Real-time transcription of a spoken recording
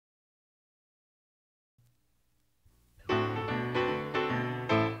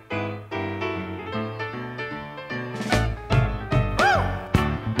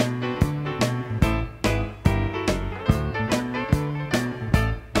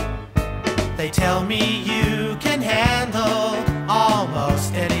They tell me you can handle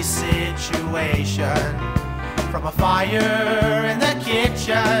almost any situation, from a fire in the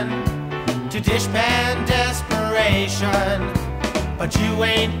kitchen to dishpan desperation. But you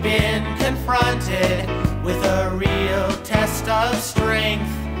ain't been confronted with a real test of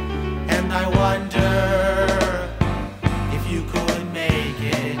strength, and I wonder if you could make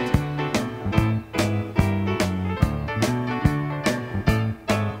it.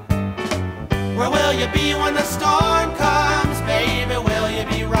 Where will you be when the storm comes, baby? Will you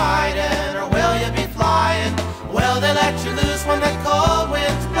be riding or will you be flying? Will they let you loose when the cold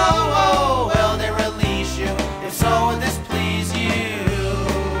winds blow? Oh, will they release you? If so, would this please you?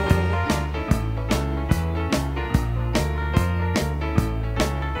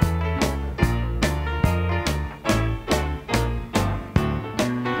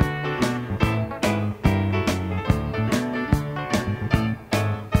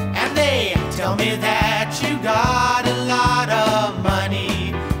 Tell me that you got a lot of money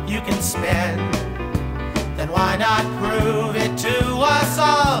you can spend. Then why not prove it to us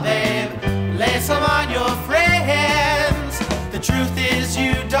all, babe? Lay some on your friends. The truth is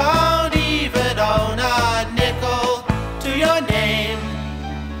you don't even own a nickel to your name.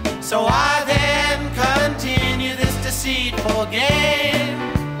 So why then continue this deceitful game?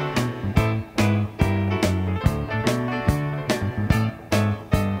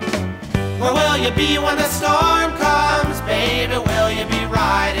 Where will you be when the storm comes, baby? Will you be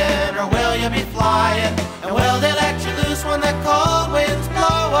riding or will you be flying? And will they let you loose when the cold winds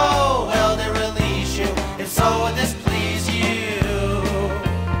blow? Oh, will they release you? If so, would this please you?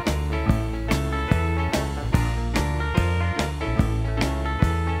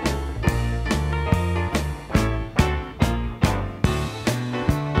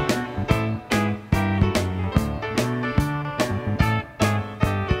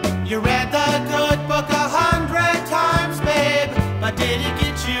 You read the good book 100 times, babe, but did it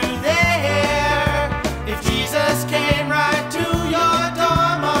get you there? If Jesus came right to your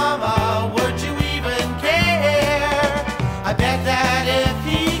door, mama, would you even care? I bet that if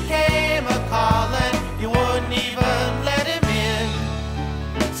he came a-calling, you wouldn't even let him in.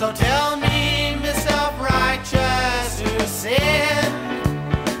 So tell me, Miss Self-Righteous, who sinned?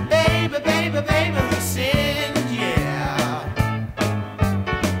 Baby, baby, baby, who sinned?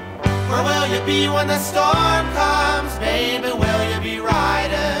 Where will you be when the storm comes, baby?